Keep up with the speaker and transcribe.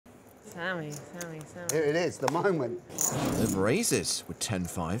Sammy. Here it is, the moment. Liv raises with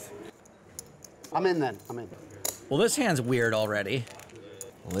 10-5. I'm in then, I'm in. Well, this hand's weird already.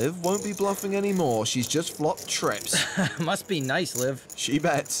 Liv won't be bluffing anymore. She's just flopped trips. Must be nice, Liv. She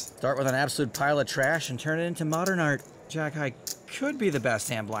bets. Start with an absolute pile of trash and turn it into modern art. Jack high could be the best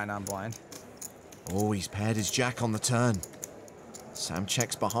hand blind on blind. Oh, he's paired his jack on the turn. Sam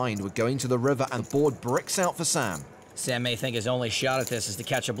checks behind. We're going to the river and the board bricks out for Sam. Sam may think his only shot at this is to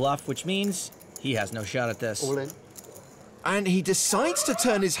catch a bluff, which means he has no shot at this. All in. And he decides to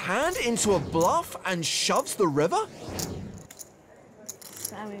turn his hand into a bluff and shoves the river?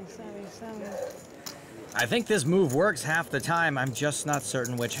 Sammy. I think this move works half the time. I'm just not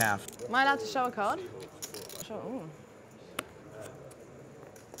certain which half. Am I allowed to show a card? Sure. Ooh.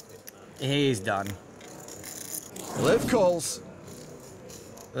 He's done. Liv calls.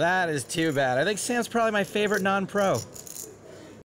 That is too bad. I think Sam's probably my favorite non-pro.